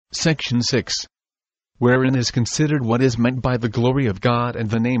Section 6. Wherein is considered what is meant by the glory of God and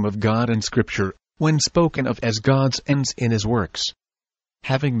the name of God in Scripture, when spoken of as God's ends in His works.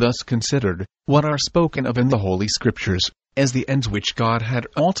 Having thus considered what are spoken of in the Holy Scriptures, as the ends which God had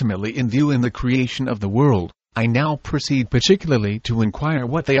ultimately in view in the creation of the world, I now proceed particularly to inquire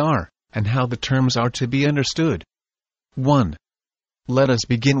what they are, and how the terms are to be understood. 1. Let us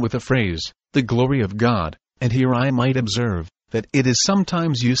begin with the phrase, the glory of God, and here I might observe, that it is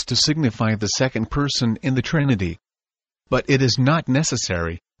sometimes used to signify the second person in the Trinity. But it is not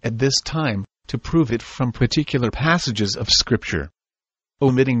necessary, at this time, to prove it from particular passages of Scripture.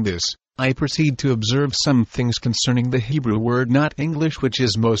 Omitting this, I proceed to observe some things concerning the Hebrew word not English which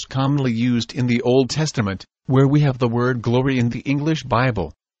is most commonly used in the Old Testament, where we have the word glory in the English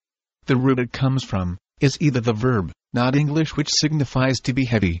Bible. The root it comes from is either the verb, not English which signifies to be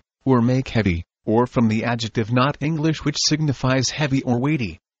heavy, or make heavy, or from the adjective not English which signifies heavy or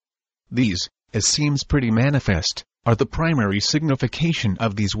weighty. These, as seems pretty manifest, are the primary signification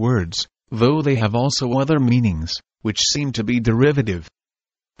of these words, though they have also other meanings, which seem to be derivative.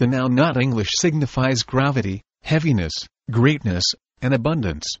 The noun not English signifies gravity, heaviness, greatness, and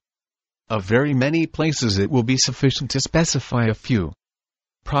abundance. Of very many places it will be sufficient to specify a few.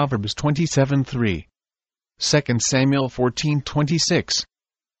 Proverbs 27:3. 2 Samuel 14:26.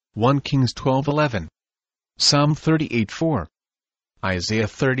 1 Kings 12:11. Psalm 38:4. Isaiah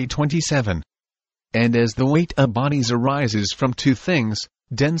 30:27. And as the weight of bodies arises from two things,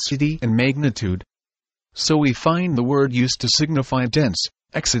 density and magnitude, so we find the word used to signify dense,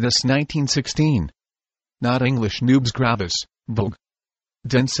 Exodus 19:16. Not English nubes gravis, vulg.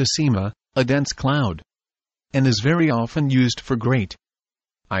 Densissima, a dense cloud. And is very often used for great.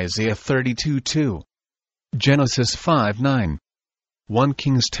 Isaiah 32:2. Genesis 5:9. 1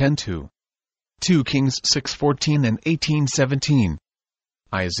 Kings 10:2. 2 Kings 6:14 and 18:17.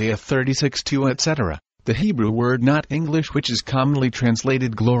 Isaiah 36:2 etc. The Hebrew word not English which is commonly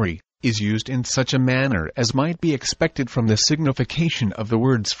translated glory, is used in such a manner as might be expected from the signification of the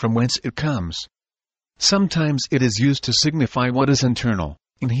words from whence it comes. Sometimes it is used to signify what is internal,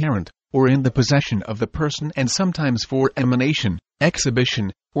 inherent, or in the possession of the person, and sometimes for emanation,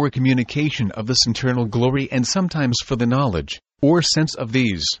 exhibition, or communication of this internal glory, and sometimes for the knowledge, or sense of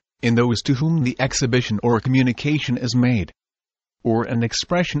these, in those to whom the exhibition or communication is made, or an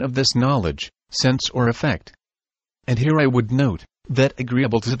expression of this knowledge, sense or effect. And here I would note, that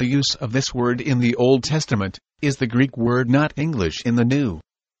agreeable to the use of this word in the Old Testament, is the Greek word not English in the New.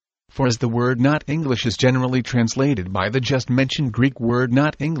 For as the word not English is generally translated by the just mentioned Greek word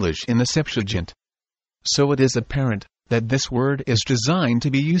not English in the Septuagint, so it is apparent that this word is designed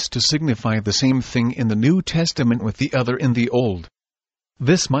to be used to signify the same thing in the New Testament with the other in the Old.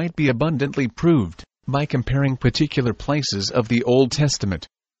 This might be abundantly proved by comparing particular places of the Old Testament.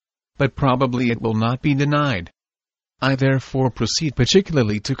 But probably it will not be denied. I therefore proceed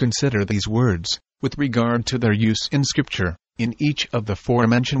particularly to consider these words, with regard to their use in Scripture, in each of the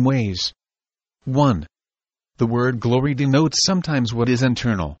forementioned ways. 1. The word glory denotes sometimes what is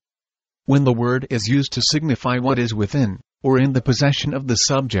internal. When the word is used to signify what is within, or in the possession of the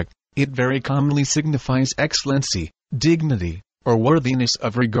subject, it very commonly signifies excellency, dignity, or worthiness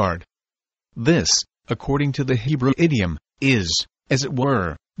of regard. This, according to the Hebrew idiom, is, as it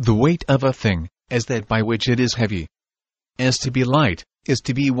were, the weight of a thing, as that by which it is heavy. As to be light, is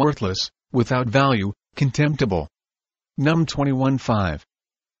to be worthless, without value, contemptible. Num 21:5.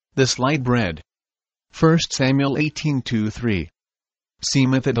 This light bread. 1 Samuel 18:2-3.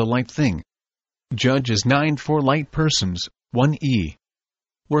 Seemeth it a light thing. Judges 9:4. Light persons, 1e.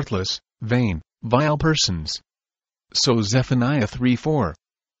 Worthless, vain, vile persons. So Zephaniah 3:4.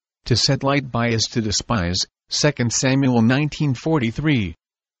 To set light by is to despise, 2 Samuel 19:43.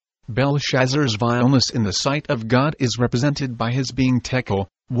 Belshazzar's vileness in the sight of God is represented by his being tekel,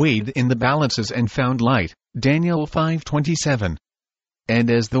 weighed in the balances and found light, Daniel 5:27. And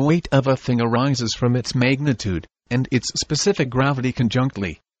as the weight of a thing arises from its magnitude, and its specific gravity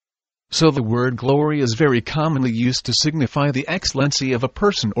conjunctly, so the word glory is very commonly used to signify the excellency of a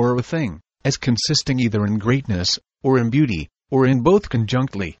person or a thing, as consisting either in greatness, or in beauty, or in both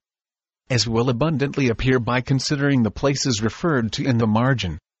conjunctly, as will abundantly appear by considering the places referred to in the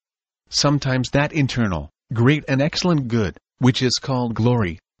margin. Sometimes that internal, great and excellent good, which is called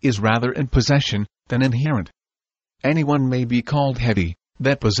glory, is rather in possession than inherent. Anyone may be called heavy,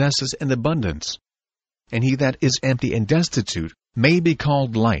 that possesses an abundance. And he that is empty and destitute, may be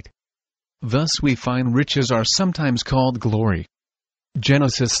called light. Thus we find riches are sometimes called glory.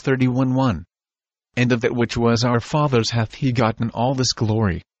 Genesis 31:1. And of that which was our father's hath he gotten all this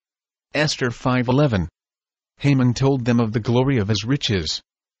glory. Esther 5:11. Haman told them of the glory of his riches.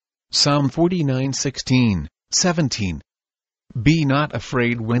 Psalm 49:16, 17. Be not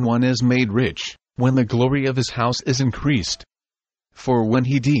afraid when one is made rich, when the glory of his house is increased. For when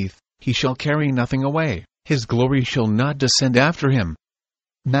he dieth, he shall carry nothing away, his glory shall not descend after him.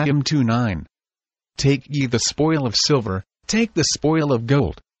 Nahum 2:9. Take ye the spoil of silver, take the spoil of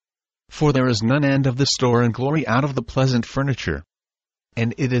gold. For there is none end of the store and glory out of the pleasant furniture.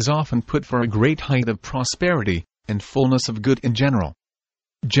 And it is often put for a great height of prosperity, and fullness of good in general.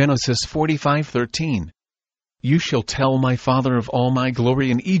 Genesis 45:13. You shall tell my father of all my glory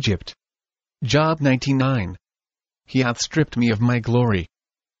in Egypt. Job 19:9. He hath stripped me of my glory.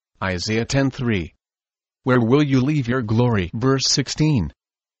 Isaiah 10:3. Where will you leave your glory? Verse 16.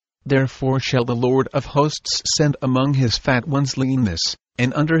 Therefore shall the Lord of hosts send among his fat ones leanness,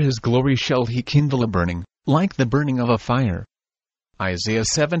 and under his glory shall he kindle a burning, like the burning of a fire. Isaiah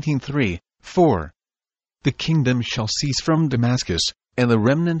 17:3, 4. The kingdom shall cease from Damascus, and the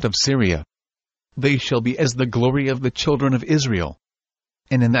remnant of Syria. They shall be as the glory of the children of Israel.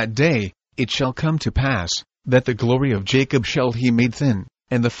 And in that day it shall come to pass, that the glory of Jacob shall he made thin,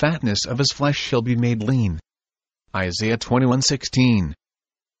 and the fatness of his flesh shall be made lean. Isaiah 21:16.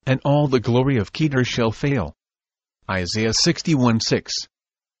 And all the glory of Kedar shall fail. Isaiah 61:6.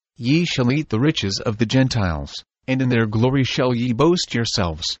 Ye shall eat the riches of the Gentiles, and in their glory shall ye boast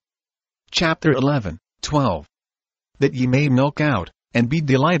yourselves. Chapter 11:12. That ye may milk out, and be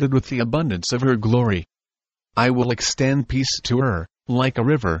delighted with the abundance of her glory. I will extend peace to her, like a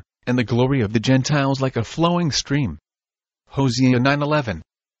river, and the glory of the Gentiles like a flowing stream. Hosea 9:11.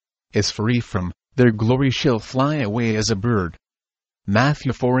 As for Ephraim, their glory shall fly away as a bird.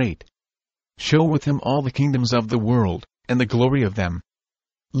 Matthew 4:8. Show with him all the kingdoms of the world, and the glory of them.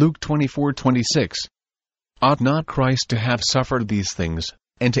 Luke 24:26. Ought not Christ to have suffered these things,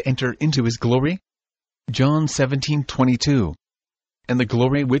 and to enter into his glory? John 17:22. And the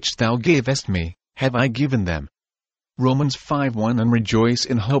glory which thou gavest me, have I given them. Romans 5:1. And rejoice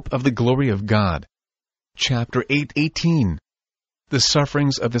in hope of the glory of God. Chapter 8:18. The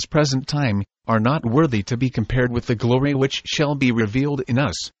sufferings of this present time are not worthy to be compared with the glory which shall be revealed in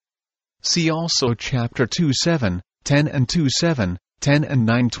us. See also chapter 2:7, 10 and 2:7, 10 and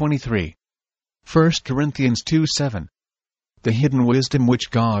 9:23. 1 Corinthians 2:7. The hidden wisdom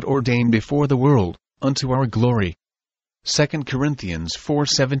which God ordained before the world, unto our glory. 2 Corinthians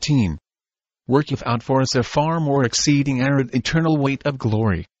 4:17. Worketh out for us a far more exceeding arid eternal weight of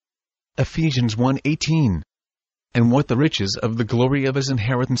glory. Ephesians 1:18. And what the riches of the glory of his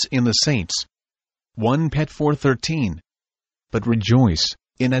inheritance in the saints. 1 Pet 4:13. But rejoice,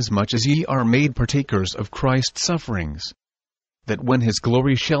 inasmuch as ye are made partakers of Christ's sufferings, that when his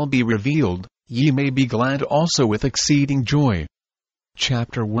glory shall be revealed, ye may be glad also with exceeding joy.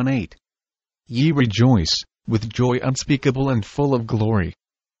 Chapter 1:8. Ye rejoice, with joy unspeakable and full of glory.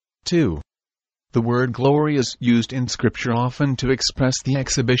 2. The word glory is used in Scripture often to express the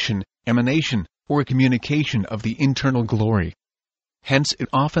exhibition, emanation, or communication of the internal glory. Hence it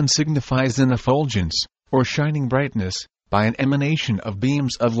often signifies an effulgence, or shining brightness, by an emanation of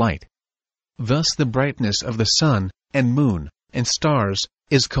beams of light. Thus the brightness of the sun, and moon, and stars,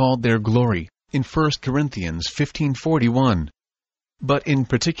 is called their glory, in 1 Corinthians 15:41. But in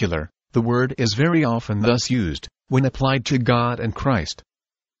particular, the word is very often thus used, when applied to God and Christ.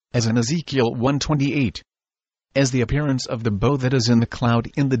 As in Ezekiel 1:28. As the appearance of the bow that is in the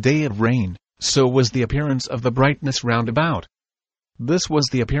cloud in the day of rain, so was the appearance of the brightness round about. This was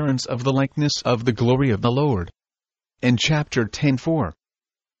the appearance of the likeness of the glory of the Lord. In chapter 10:4.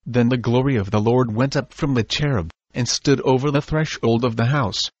 Then the glory of the Lord went up from the cherub, and stood over the threshold of the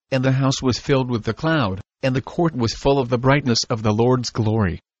house, and the house was filled with the cloud, and the court was full of the brightness of the Lord's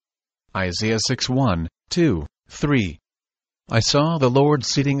glory. Isaiah 6:1, 2, 3. I saw the Lord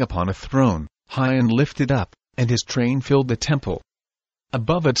sitting upon a throne, high and lifted up, and his train filled the temple.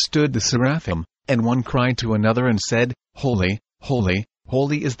 Above it stood the seraphim, and one cried to another and said, Holy, holy,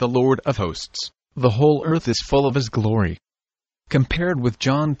 holy is the Lord of hosts, the whole earth is full of his glory. Compared with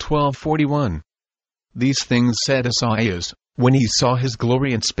John 12:41. These things said Esaias, when he saw his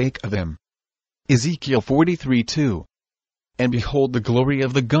glory and spake of them. Ezekiel 43:2. And behold, the glory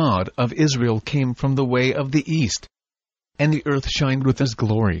of the God of Israel came from the way of the east, and the earth shined with his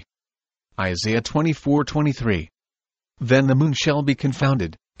glory. Isaiah 24:23. Then the moon shall be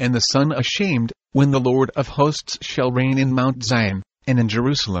confounded, and the sun ashamed, when the Lord of hosts shall reign in Mount Zion, and in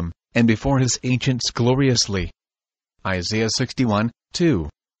Jerusalem, and before his ancients gloriously. Isaiah 61:2.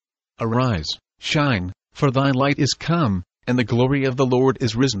 Arise, shine, for thy light is come, and the glory of the Lord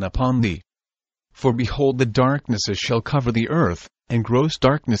is risen upon thee. For behold, the darknesses shall cover the earth, and gross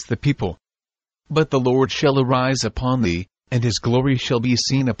darkness the people. But the Lord shall arise upon thee, and his glory shall be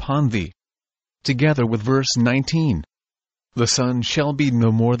seen upon thee. Together with verse 19. The sun shall be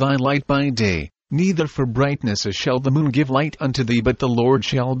no more thy light by day, neither for brightness shall the moon give light unto thee, but the Lord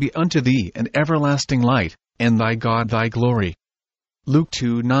shall be unto thee an everlasting light, and thy God thy glory. Luke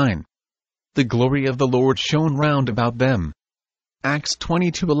 2:9. The glory of the Lord shone round about them. Acts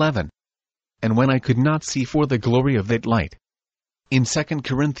 22:11. And when I could not see for the glory of that light. In 2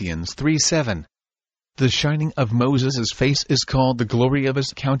 Corinthians 3:7. The shining of Moses' face is called the glory of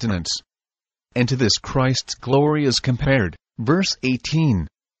his countenance. And to this Christ's glory is compared, verse 18.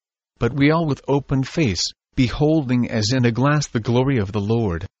 But we all with open face, beholding as in a glass the glory of the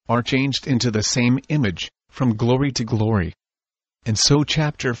Lord, are changed into the same image, from glory to glory. And so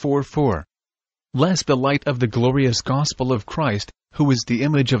chapter 4:4. Lest the light of the glorious gospel of Christ, who is the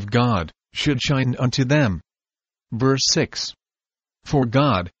image of God, should shine unto them. Verse 6. For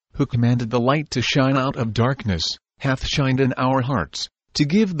God, who commanded the light to shine out of darkness, hath shined in our hearts, to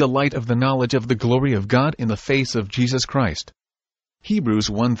give the light of the knowledge of the glory of God in the face of Jesus Christ. Hebrews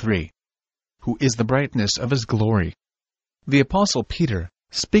 1:3. Who is the brightness of his glory? The Apostle Peter,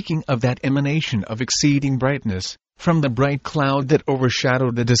 speaking of that emanation of exceeding brightness, from the bright cloud that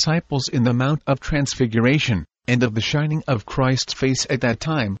overshadowed the disciples in the Mount of Transfiguration, and of the shining of Christ's face at that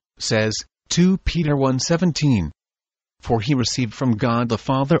time, says, 2 Peter 1:17. For he received from God the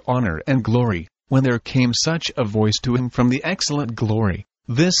Father honor and glory, when there came such a voice to him from the excellent glory,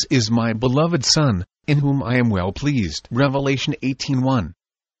 This is my beloved Son, in whom I am well pleased. Revelation 18:1.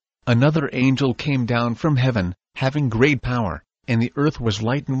 Another angel came down from heaven, having great power, and the earth was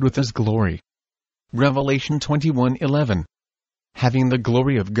lightened with his glory. Revelation 21:11. Having the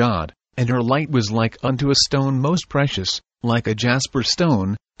glory of God, and her light was like unto a stone most precious, like a jasper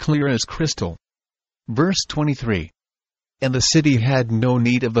stone, clear as crystal. Verse 23. And the city had no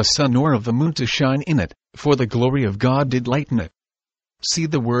need of the sun nor of the moon to shine in it, for the glory of God did lighten it. See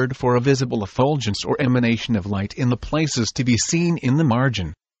the word for a visible effulgence or emanation of light in the places to be seen in the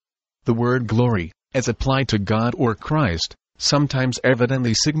margin. The word glory, as applied to God or Christ, sometimes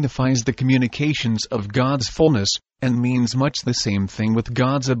evidently signifies the communications of God's fullness, and means much the same thing with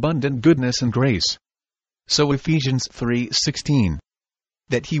God's abundant goodness and grace. So Ephesians 3:16.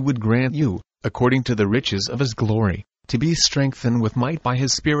 That he would grant you, according to the riches of his glory, to be strengthened with might by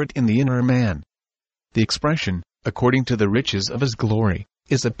his Spirit in the inner man. The expression, according to the riches of his glory,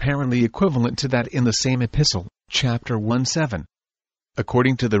 is apparently equivalent to that in the same epistle, chapter 1:7.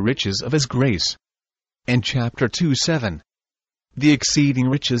 According to the riches of his grace. And chapter 2:7. The exceeding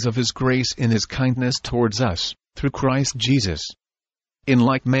riches of his grace in his kindness towards us, through Christ Jesus. In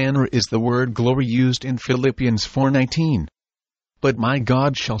like manner is the word glory used in Philippians 4:19. But my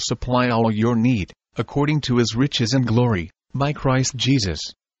God shall supply all your need, according to his riches and glory, by Christ Jesus.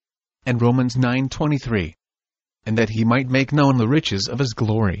 And Romans 9:23. And that he might make known the riches of his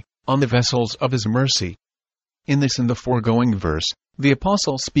glory, on the vessels of his mercy. In this and the foregoing verse, the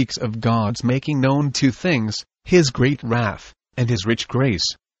apostle speaks of God's making known two things, his great wrath, and his rich grace.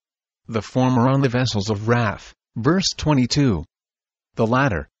 The former on the vessels of wrath, verse 22. The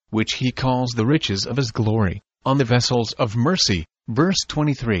latter, which he calls the riches of his glory, on the vessels of mercy, verse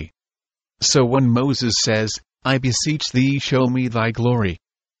 23. So when Moses says, I beseech thee show me thy glory,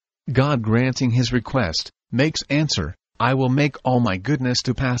 God granting his request, makes answer, I will make all my goodness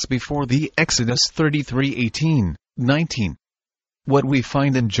to pass before thee. Exodus 33:18, 19. What we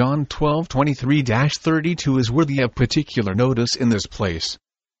find in John 12:23-32 is worthy of particular notice in this place.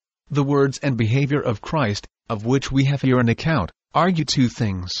 The words and behavior of Christ, of which we have here an account, argue two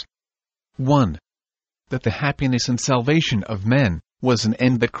things. 1. That the happiness and salvation of men was an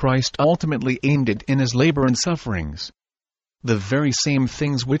end that Christ ultimately aimed at in his labor and sufferings. The very same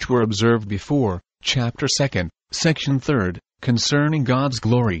things which were observed before, chapter 2, section 3, concerning God's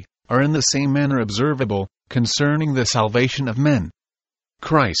glory, are in the same manner observable, concerning the salvation of men.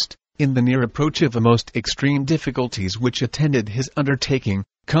 Christ, in the near approach of the most extreme difficulties which attended his undertaking,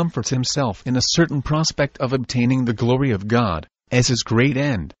 comforts himself in a certain prospect of obtaining the glory of God, as his great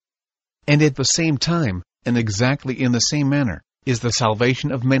end. And at the same time, and exactly in the same manner, is the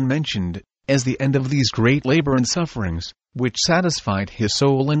salvation of men mentioned, as the end of these great labor and sufferings, which satisfied his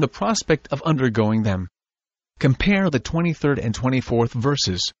soul in the prospect of undergoing them. Compare the 23rd and 24th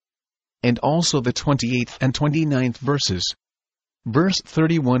verses, and also the 28th and 29th verses. Verse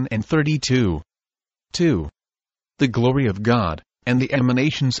 31 and 32. 2. The glory of God, and the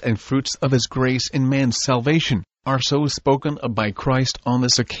emanations and fruits of his grace in man's salvation, are so spoken of by Christ on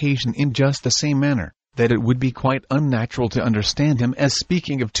this occasion in just the same manner, that it would be quite unnatural to understand him as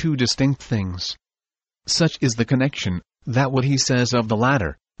speaking of two distinct things. Such is the connection, that what he says of the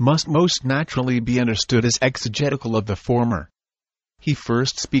latter, must most naturally be understood as exegetical of the former. He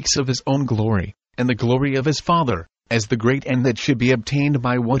first speaks of his own glory, and the glory of his Father, as the great end that should be obtained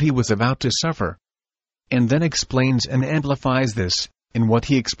by what he was about to suffer. And then explains and amplifies this, in what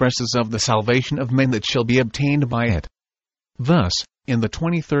he expresses of the salvation of men that shall be obtained by it. Thus, in the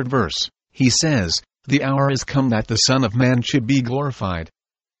 23rd verse, he says, "The hour is come that the Son of Man should be glorified."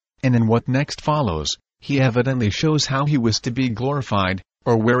 And in what next follows, he evidently shows how he was to be glorified,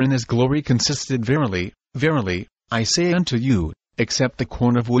 or wherein his glory consisted. "Verily, verily, I say unto you, except the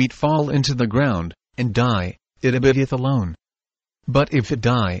corn of wheat fall into the ground, and die, it abideth alone. But if it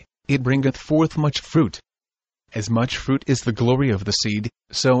die, it bringeth forth much fruit. As much fruit is the glory of the seed,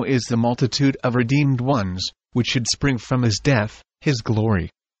 so is the multitude of redeemed ones, which should spring from his death, his glory."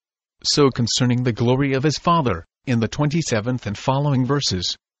 So concerning the glory of his Father, in the 27th and following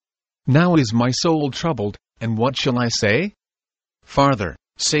verses, "Now is my soul troubled, and what shall I say? Father,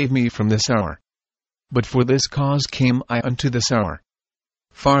 save me from this hour. But for this cause came I unto this hour.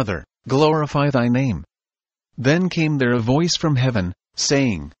 Father, glorify thy name." Then came there a voice from heaven,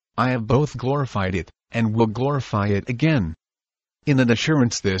 saying, "I have both glorified it, and will glorify it again." In an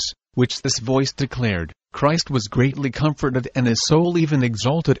assurance which this voice declared, Christ was greatly comforted and his soul even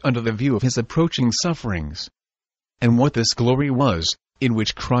exalted under the view of his approaching sufferings. And what this glory was, in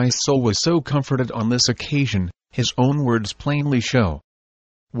which Christ's soul was so comforted on this occasion, his own words plainly show.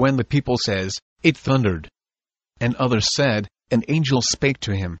 When the people says, "It thundered," and others said, "An angel spake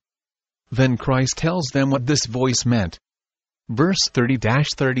to him," then Christ tells them what this voice meant. Verse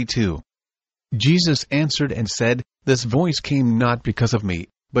 30-32. "Jesus answered and said, This voice came not because of me,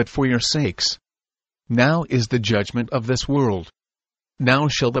 but for your sakes. Now is the judgment of this world. Now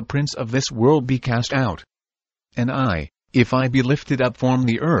shall the prince of this world be cast out. And I, if I be lifted up from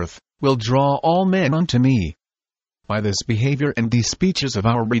the earth, will draw all men unto me." By this behavior and these speeches of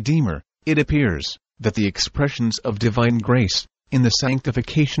our Redeemer, it appears that the expressions of divine grace, in the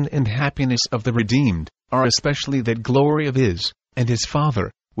sanctification and happiness of the redeemed, are especially that glory of his and his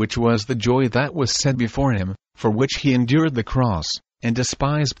Father, which was the joy that was set before him, for which he endured the cross, and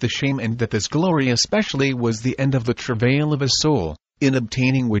despised the shame, and that this glory especially was the end of the travail of his soul, in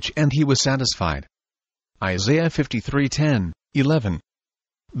obtaining which end he was satisfied. Isaiah 53:10-11.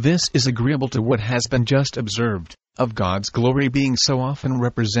 This is agreeable to what has been just observed, of God's glory being so often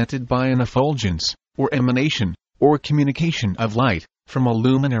represented by an effulgence, or emanation, or communication of light, from a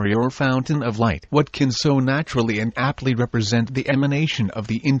luminary or fountain of light. What can so naturally and aptly represent the emanation of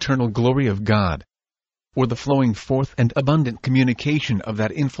the internal glory of God, or the flowing forth and abundant communication of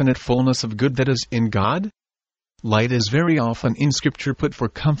that infinite fullness of good that is in God? Light is very often in Scripture put for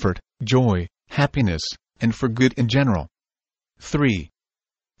comfort, joy, happiness, and for good in general. 3.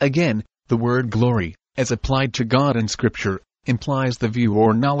 Again, the word glory, as applied to God in Scripture, implies the view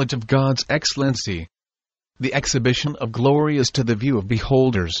or knowledge of God's excellency. The exhibition of glory is to the view of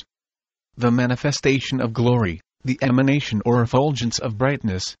beholders. The manifestation of glory, the emanation or effulgence of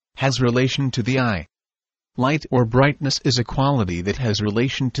brightness, has relation to the eye. Light or brightness is a quality that has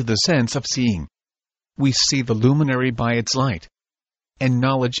relation to the sense of seeing. We see the luminary by its light. And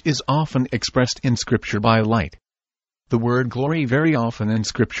knowledge is often expressed in Scripture by light. The word glory very often in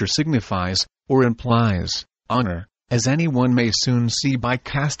Scripture signifies, or implies, honor, as anyone may soon see by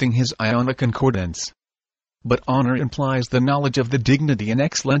casting his eye on a concordance. But honor implies the knowledge of the dignity and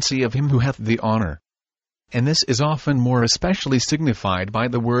excellency of him who hath the honor. And this is often more especially signified by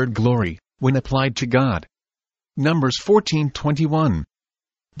the word glory, when applied to God. Numbers 14:21.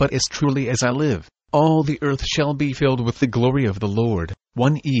 "But as truly as I live, all the earth shall be filled with the glory of the Lord."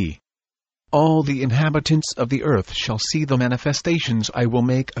 1e. "All the inhabitants of the earth shall see the manifestations I will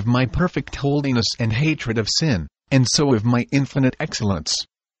make of my perfect holiness and hatred of sin, and so of my infinite excellence."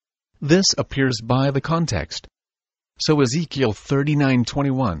 This appears by the context. So Ezekiel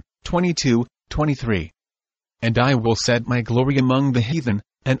 39:21, 22, 23. "And I will set my glory among the heathen,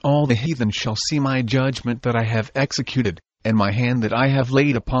 and all the heathen shall see my judgment that I have executed, and my hand that I have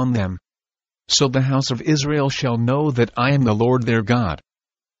laid upon them. So the house of Israel shall know that I am the Lord their God.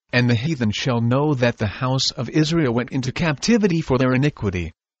 And the heathen shall know that the house of Israel went into captivity for their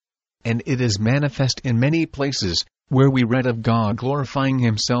iniquity." And it is manifest in many places, where we read of God glorifying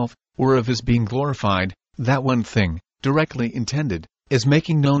himself, or of his being glorified, that one thing, directly intended, is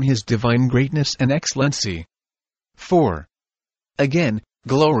making known his divine greatness and excellency. 4. Again,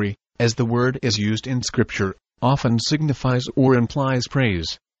 glory, as the word is used in Scripture, often signifies or implies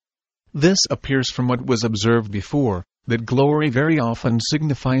praise. This appears from what was observed before, that glory very often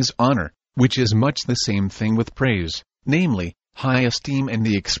signifies honor, which is much the same thing with praise, namely, high esteem and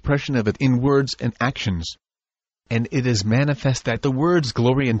the expression of it in words and actions. and it is manifest that the words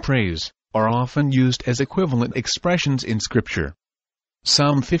glory and praise are often used as equivalent expressions in Scripture.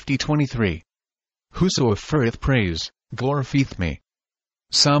 Psalm 50:23. Whoso offereth praise, glorifieth me.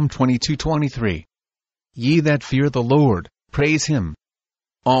 Psalm 22:23. Ye that fear the Lord, praise him.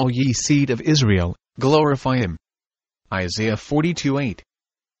 All ye seed of Israel, glorify him. Isaiah 42:8.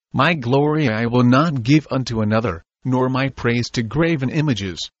 My glory I will not give unto another, nor my praise to graven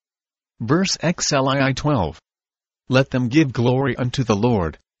images. Verse XLII 12. Let them give glory unto the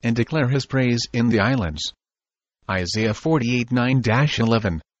Lord, and declare his praise in the islands. Isaiah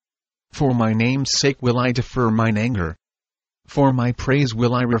 48:9-11. For my name's sake will I defer mine anger. For my praise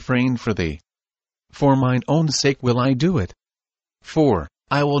will I refrain for thee. For mine own sake will I do it. For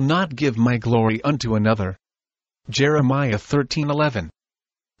I will not give my glory unto another. Jeremiah 13:11.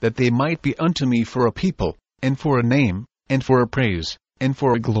 That they might be unto me for a people, and for a name, and for a praise, and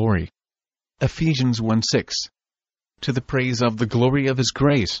for a glory. Ephesians 1:6. To the praise of the glory of his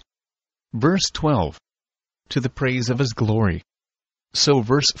grace. Verse 12. To the praise of his glory. So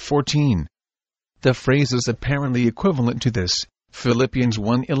verse 14. The phrases apparently equivalent to this, Philippians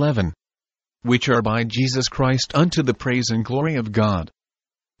 1:11. Which are by Jesus Christ unto the praise and glory of God.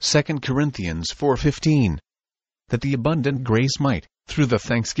 2 Corinthians 4:15. That the abundant grace might, through the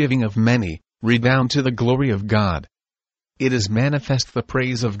thanksgiving of many, redound to the glory of God. It is manifest the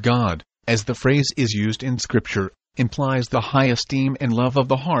praise of God, as the phrase is used in Scripture, implies the high esteem and love of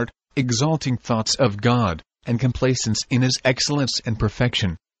the heart, exalting thoughts of God, and complacence in his excellence and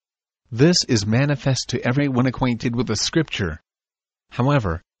perfection. This is manifest to everyone acquainted with the Scripture.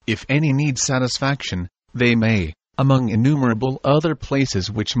 However, if any need satisfaction, they may, among innumerable other places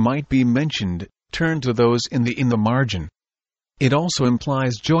which might be mentioned, turn to those in the margin. It also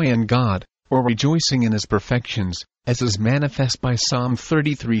implies joy in God, or rejoicing in his perfections, as is manifest by Psalm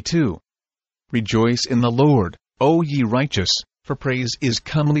 33:2. Rejoice in the Lord, O ye righteous, for praise is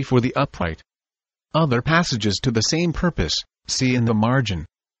comely for the upright. Other passages to the same purpose, see in the margin.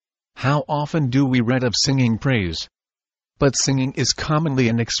 How often do we read of singing praise? But singing is commonly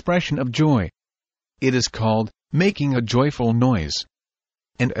an expression of joy. It is called making a joyful noise.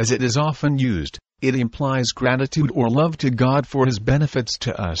 And as it is often used, it implies gratitude or love to God for his benefits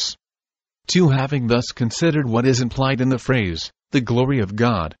to us. Having thus considered what is implied in the phrase, the glory of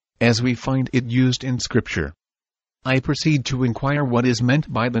God, as we find it used in Scripture, I proceed to inquire what is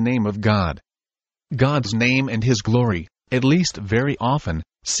meant by the name of God. God's name and his glory, at least very often,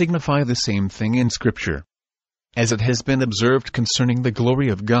 signify the same thing in Scripture. As it has been observed concerning the glory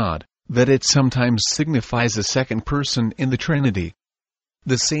of God, that it sometimes signifies a second person in the Trinity.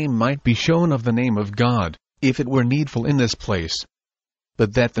 The same might be shown of the name of God, if it were needful in this place.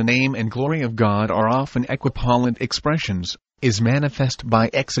 But that the name and glory of God are often equipollent expressions, is manifest by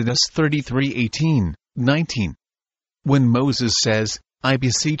Exodus 33:18-19. When Moses says, I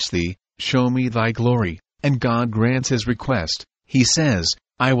beseech thee, show me thy glory, and God grants his request, he says,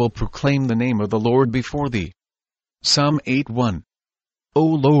 I will proclaim the name of the Lord before thee. Psalm 8:1. O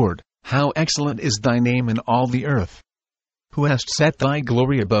Lord, how excellent is thy name in all the earth! Who hast set thy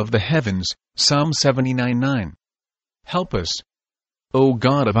glory above the heavens. Psalm 79:9. Help us, O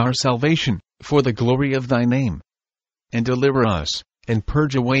God of our salvation, for the glory of thy name. And deliver us, and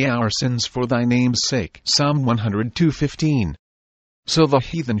purge away our sins for thy name's sake. Psalm 102:15. So the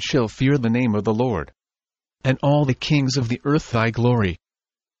heathen shall fear the name of the Lord, and all the kings of the earth thy glory.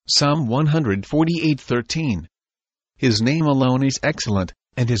 Psalm 148:13. His name alone is excellent,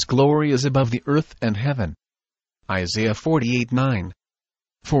 and his glory is above the earth and heaven. Isaiah 48:9.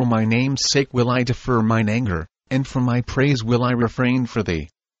 For my name's sake will I defer mine anger, and for my praise will I refrain for thee.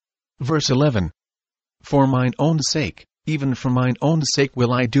 Verse 11. For mine own sake, even for mine own sake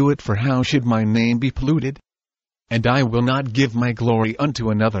will I do it, for how should my name be polluted? And I will not give my glory unto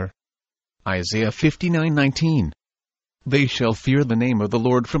another. Isaiah 59:19. They shall fear the name of the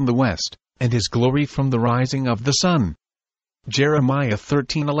Lord from the west, and his glory from the rising of the sun. Jeremiah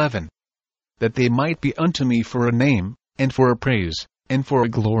 13:11. That they might be unto me for a name, and for a praise, and for a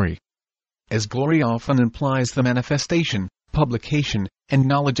glory. As glory often implies the manifestation, publication, and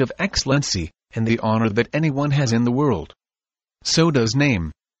knowledge of excellency, and the honor that anyone has in the world, so does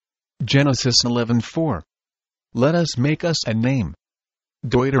name. Genesis 11:4. Let us make us a name.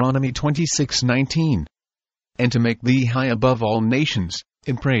 Deuteronomy 26:19. And to make thee high above all nations,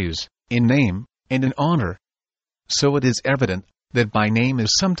 in praise, in name, and in honor. So it is evident that by name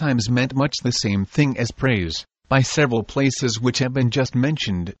is sometimes meant much the same thing as praise, by several places which have been just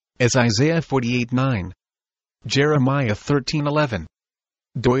mentioned, as Isaiah 48:9, Jeremiah 13:11,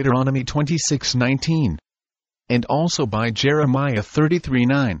 Deuteronomy 26:19, and also by Jeremiah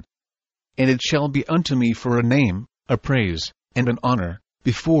 33:9. and it shall be unto me for a name, a praise, and an honor,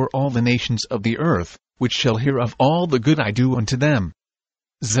 before all the nations of the earth, which shall hear of all the good I do unto them.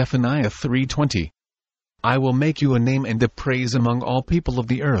 Zephaniah 3:20. I will make you a name and a praise among all people of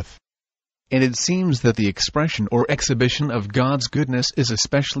the earth. And it seems that the expression or exhibition of God's goodness is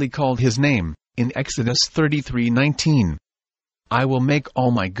especially called His name, in Exodus 33:19. I will make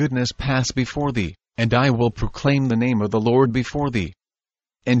all my goodness pass before thee, and I will proclaim the name of the Lord before thee.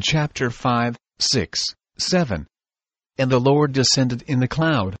 And chapter 5, 6, 7. And the Lord descended in the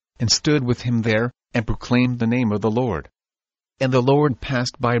cloud, and stood with him there, and proclaimed the name of the Lord. And the Lord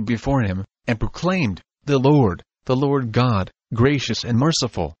passed by before him, and proclaimed, the Lord God, gracious and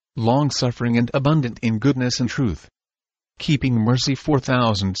merciful, long-suffering and abundant in goodness and truth, keeping mercy for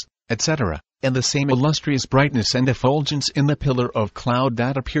thousands, etc., and the same illustrious brightness and effulgence in the pillar of cloud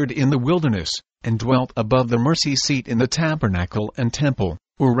that appeared in the wilderness, and dwelt above the mercy seat in the tabernacle and temple,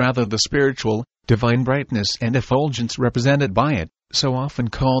 or rather the spiritual, divine brightness and effulgence represented by it, so often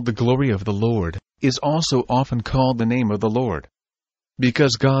called the glory of the Lord, is also often called the name of the Lord.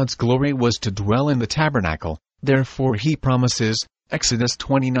 Because God's glory was to dwell in the tabernacle, therefore He promises, Exodus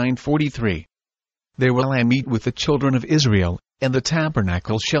 29:43. There will I meet with the children of Israel, and the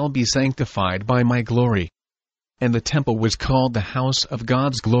tabernacle shall be sanctified by my glory. And the temple was called the house of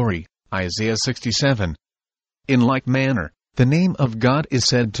God's glory, Isaiah 67. In like manner, the name of God is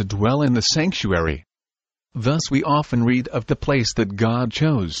said to dwell in the sanctuary. Thus we often read of the place that God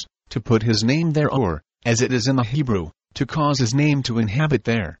chose, to put His name there, or, as it is in the Hebrew, to cause His name to inhabit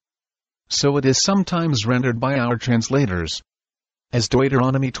there. So it is sometimes rendered by our translators, as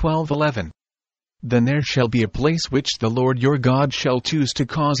Deuteronomy 12:11. Then there shall be a place which the Lord your God shall choose to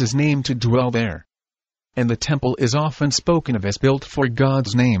cause His name to dwell there. And the temple is often spoken of as built for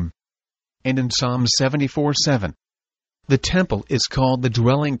God's name. And in Psalm 74:7, the temple is called the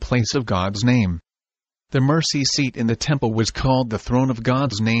dwelling place of God's name. The mercy seat in the temple was called the throne of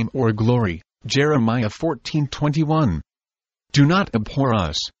God's name or glory, Jeremiah 14:21. Do not abhor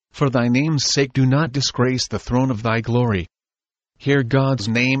us, for thy name's sake do not disgrace the throne of thy glory. Here God's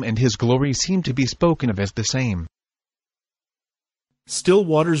name and His glory seem to be spoken of as the same. Still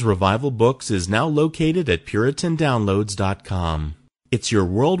Waters Revival Books is now located at PuritanDownloads.com. It's your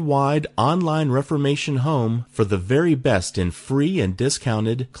worldwide online Reformation home for the very best in free and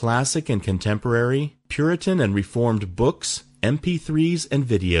discounted classic and contemporary, Puritan and Reformed books, MP3s, and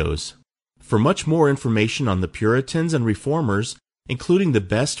videos. For much more information on the Puritans and Reformers, including the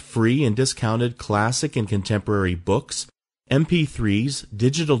best free and discounted classic and contemporary books, MP3s,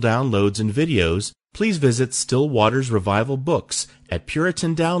 digital downloads, and videos, please visit Still Waters Revival Books at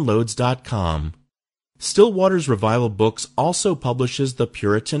PuritanDownloads.com. Still Waters Revival Books also publishes the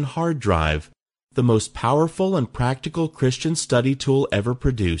Puritan Hard Drive, the most powerful and practical Christian study tool ever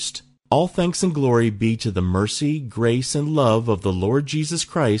produced. All thanks and glory be to the mercy, grace, and love of the Lord Jesus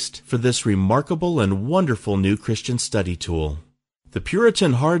Christ for this remarkable and wonderful new Christian study tool. The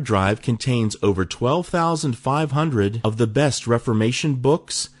Puritan Hard Drive contains over 12,500 of the best Reformation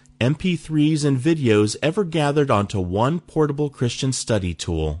books, MP3s, and videos ever gathered onto one portable Christian study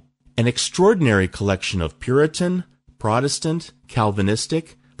tool. An extraordinary collection of Puritan, Protestant,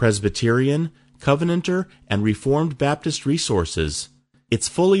 Calvinistic, Presbyterian, Covenanter, and Reformed Baptist resources. It's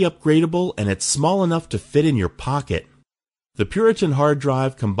fully upgradable and it's small enough to fit in your pocket. The Puritan Hard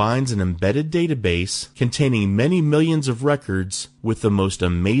Drive combines an embedded database containing many millions of records with the most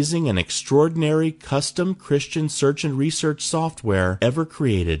amazing and extraordinary custom Christian search and research software ever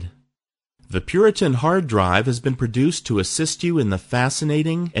created. The Puritan Hard Drive has been produced to assist you in the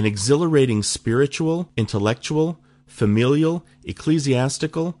fascinating and exhilarating spiritual, intellectual, familial,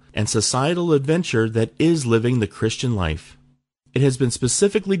 ecclesiastical, and societal adventure that is living the Christian life. It has been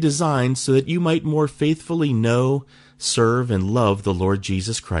specifically designed so that you might more faithfully know, serve, and love the Lord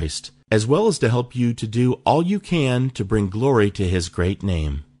Jesus Christ, as well as to help you to do all you can to bring glory to His great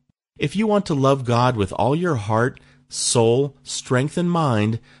name. If you want to love God with all your heart, soul, strength, and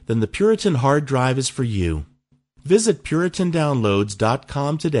mind, then the Puritan Hard Drive is for you. Visit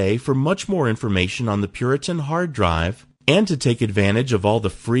PuritanDownloads.com today for much more information on the Puritan Hard Drive and to take advantage of all the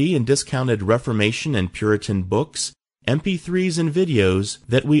free and discounted Reformation and Puritan books, MP3s, and videos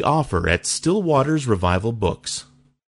that we offer at Still Waters Revival Books.